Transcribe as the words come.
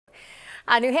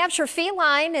A New Hampshire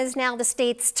feline is now the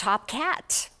state's top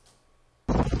cat.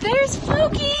 There's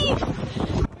Floki!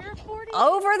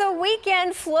 Over the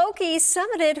weekend, Floki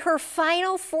summited her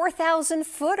final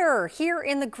 4,000-footer here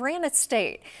in the Granite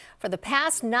State. For the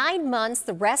past 9 months,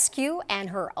 the rescue and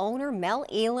her owner, Mel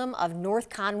Elam of North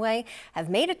Conway, have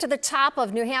made it to the top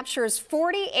of New Hampshire's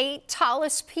 48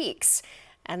 tallest peaks.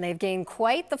 And they've gained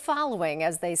quite the following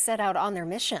as they set out on their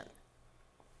mission.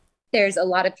 There's a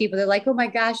lot of people that are like, oh my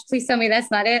gosh, please tell me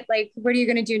that's not it. Like, what are you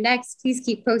going to do next? Please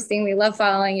keep posting. We love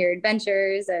following your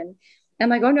adventures. And I'm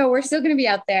like, oh no, we're still going to be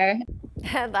out there.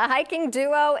 The hiking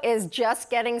duo is just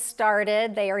getting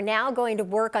started. They are now going to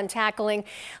work on tackling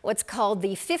what's called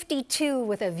the 52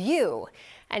 with a view.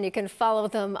 And you can follow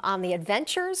them on the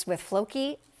Adventures with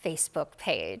Floki Facebook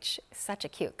page. Such a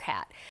cute cat.